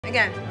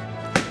Again.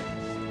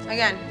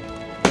 Again.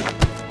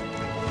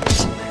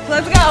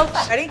 Let's go.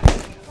 Ready?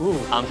 Ooh.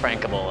 I'm Frank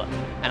Cabola,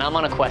 and I'm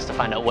on a quest to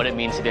find out what it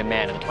means to be a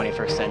man in the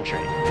 21st century.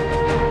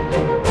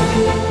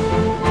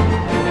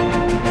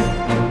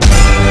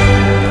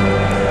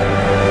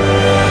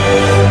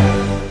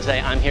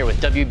 Today, I'm here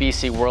with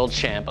WBC world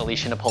champ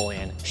Alicia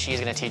Napoleon. She's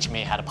gonna teach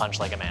me how to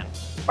punch like a man.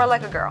 Or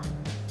like a girl.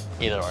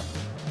 Either or.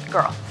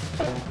 Girl.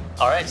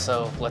 All right,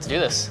 so let's do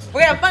this.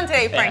 We're gonna have fun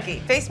today, Frankie.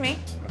 Yeah. Face me.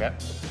 Okay.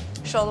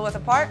 Shoulder width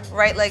apart,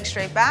 right leg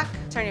straight back.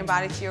 Turn your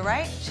body to your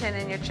right, chin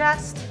in your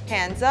chest,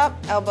 hands up,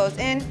 elbows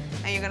in,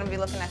 and you're gonna be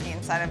looking at the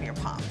inside of your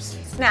palms.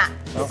 Snap,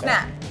 okay.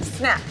 Snap,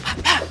 snap,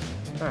 pop, pop.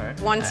 All right.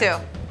 1, 2.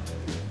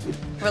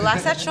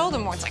 Relax that shoulder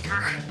more. It's like,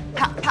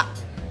 pop, pop.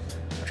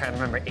 I'm trying to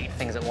remember 8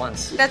 things at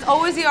once. That's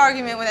always the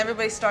argument when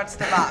everybody starts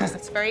the box.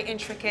 It's very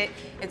intricate,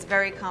 it's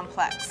very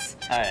complex.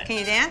 All right. Can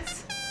you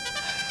dance?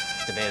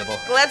 Debatable.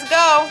 Let's go.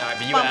 All right,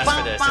 but you asked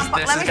for this. Let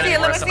me see it,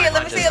 let me see it,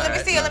 let me see it, let me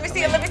see it, let me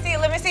see it, let me see it,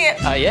 let me see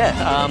it. Yeah,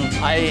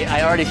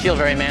 I already feel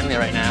very manly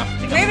right now.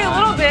 Maybe a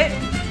little bit.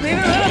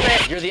 Maybe a little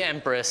bit. You're the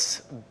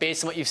Empress.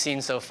 Based on what you've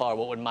seen so far,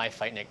 what would my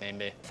fight nickname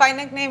be? Fight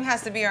nickname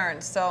has to be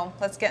earned, so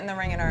let's get in the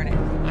ring and earn it.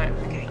 All right,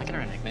 okay. I can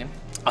earn a nickname.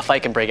 A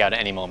fight can break out at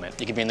any moment.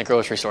 You could be in the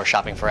grocery store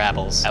shopping for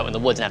apples, out in the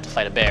woods and have to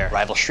fight a bear,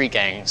 rival street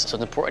gangs, so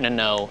it's important to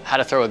know how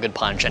to throw a good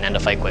punch and end a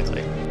fight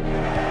quickly.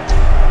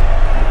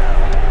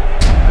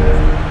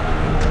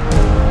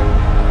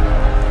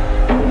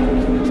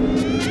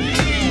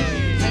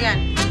 Again.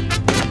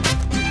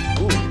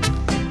 Ooh.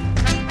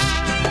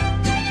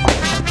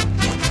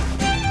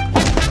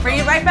 Bring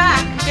it right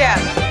back. Yeah.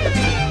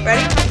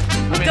 Ready?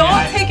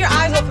 Don't take your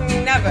eyes off of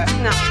me, never.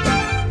 No.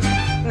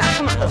 No,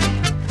 come on.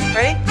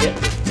 Ready? Yeah.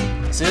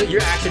 So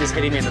your action is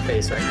hitting me in the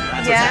face right now.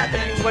 That's what's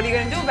happening. What are you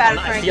gonna do about it,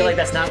 Frankie? I feel like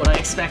that's not what I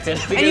expected.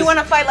 And you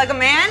wanna fight like a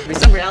man?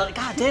 There's some reality.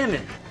 God damn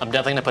it. I'm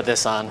definitely gonna put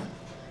this on.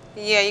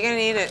 Yeah, you're gonna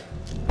need it.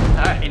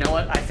 All right, you know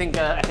what? I think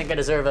I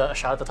deserve a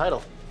shot at the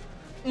title.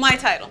 My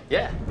title.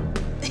 Yeah.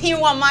 You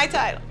want my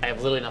title? I have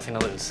literally nothing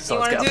to lose. So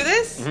you let's wanna go. do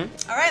this?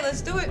 Mm-hmm. All right,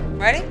 let's do it.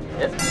 Ready?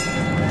 Yep.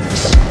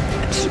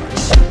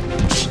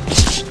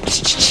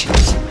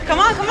 Come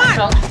on, come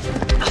on.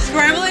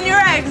 Scrambling your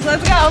eggs.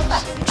 Let's go.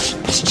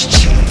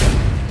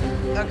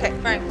 Okay,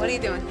 Frank, what are you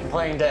doing? I'm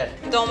playing dead.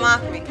 Don't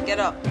mock me. Get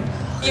up.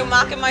 You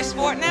mocking my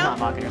sport now? I'm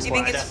not mocking your sport.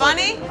 You think it's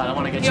funny? I don't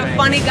want to get You're trained.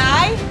 a funny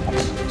guy?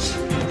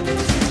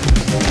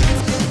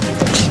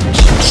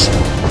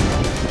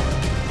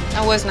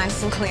 That was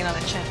nice and clean on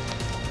the chin.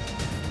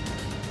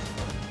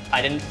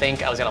 I didn't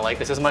think I was gonna like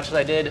this as much as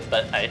I did,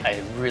 but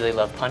I really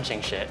love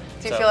punching shit.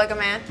 Do you feel like a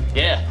man?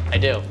 Yeah, I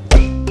do.